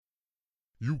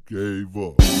You gave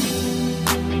up.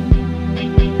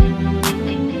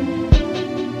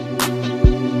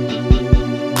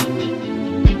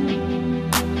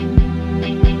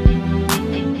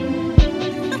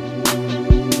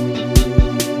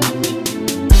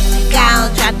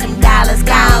 Drop them dollars,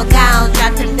 gone,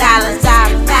 drop them dollars.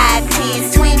 5,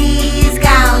 10s, 20s,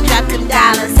 gone, drop them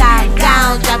dollars.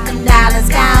 Gone, drop them dollars,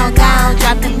 gone,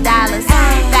 drop them dollars.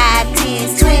 5,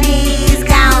 10s, 20s,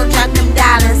 gone, drop them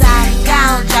dollars.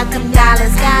 Gone, drop them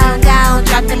dollars, gone,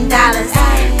 drop them dollars.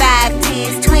 5,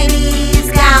 10s,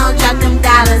 20s, gone, drop them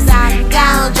dollars.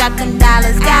 Gone, drop them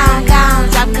dollars, gone,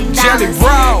 drop them dollars.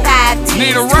 Jellyroll, 5, 10s,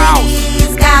 need a rouse.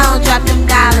 20s, gone, drop them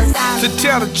dollars. To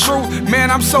tell the truth, man,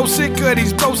 I'm so sick of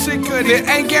these folks that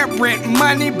ain't got rent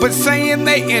money, but saying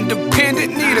they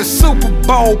independent. Need a Super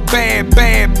Bowl bad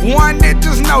one that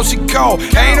just knows she cold.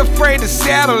 Ain't afraid to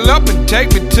saddle up and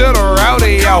take me to the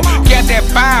rodeo. Got that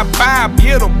vibe,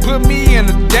 it'll put me in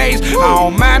the daze. I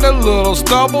don't mind a little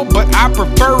stubble, but I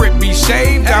prefer it be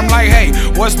shaved. I'm like, hey,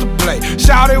 what's the play?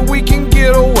 Shout it, we can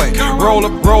get away. Roll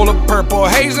up purple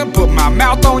haze and put my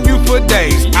mouth on you for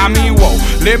days. I mean, whoa,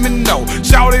 let me know.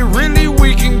 Shout it, really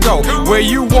we can go where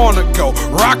you wanna go.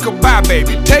 Rock-a-bye,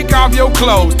 baby, take off your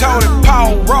clothes. Told it,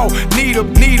 paw roll, need a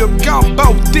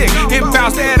gumbo dick, and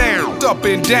bounce that ass up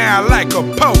and down like a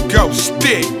pogo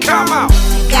stick. Come on.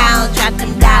 Gone, drop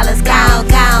them dollars, gone,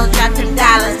 drop them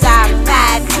dollars.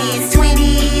 5, 10s,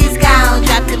 20s, gone,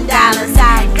 drop them dollars.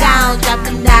 Gone, drop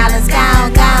them dollars,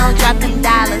 gone, drop them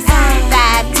dollars.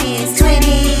 5, 10s,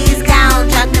 20s, gone,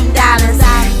 drop them dollars.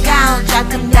 Gone, drop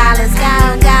them dollars,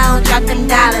 gone, drop them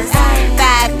dollars.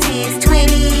 5, 10s,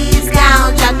 20s,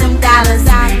 gone, drop them dollars.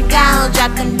 Gone,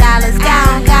 drop them dollars,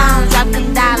 gone, drop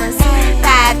them dollars.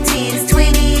 5, 10s,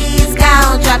 20s,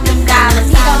 gone, drop them dollars.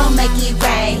 He gon' make it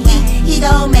rain, he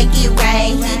gon' make it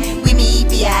rain. We meet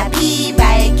VIP,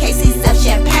 buy cases of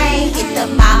champagne. Hit the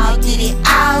mall, get it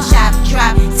all, shop,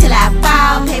 drop till I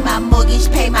fall. Pay my mortgage,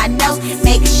 pay my notes,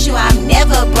 make sure I'm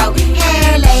never broke.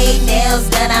 Hair laid, nails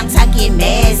done, I'm talking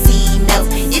messy notes.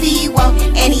 If he won't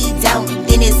and he don't,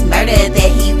 then it's murder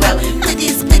that he wrote. Put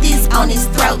this on his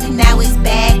throat, now it's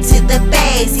back to the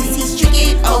basics. He's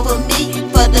tricking over me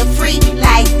for the free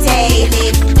like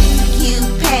daily. You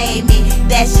pay me,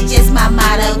 that's just my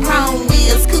motto. Chrome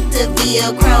wheels, coupe de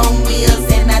ville, chrome wheels,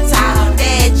 and I talk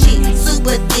that shit.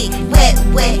 Super thick,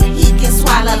 wet, he can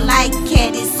swallow like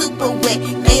candy. Super wet,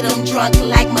 made him drunk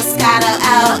like Moscato.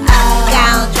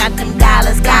 Gone, drop them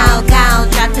dollars, gone,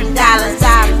 drop them dollars.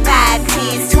 5,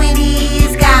 10s,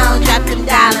 20s, gone, drop them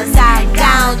dollars.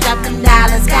 Gone, drop them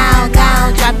dollars, gone,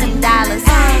 drop them dollars.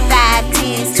 5,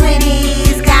 10s,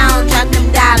 20s, gone, drop them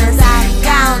dollars.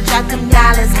 Gone, drop them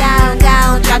dollars, gone,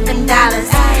 drop them dollars.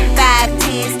 5,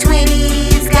 10s,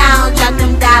 20s, gone, drop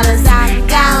them dollars.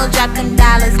 Gone, drop them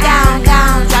dollars, gone,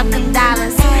 drop them dollars.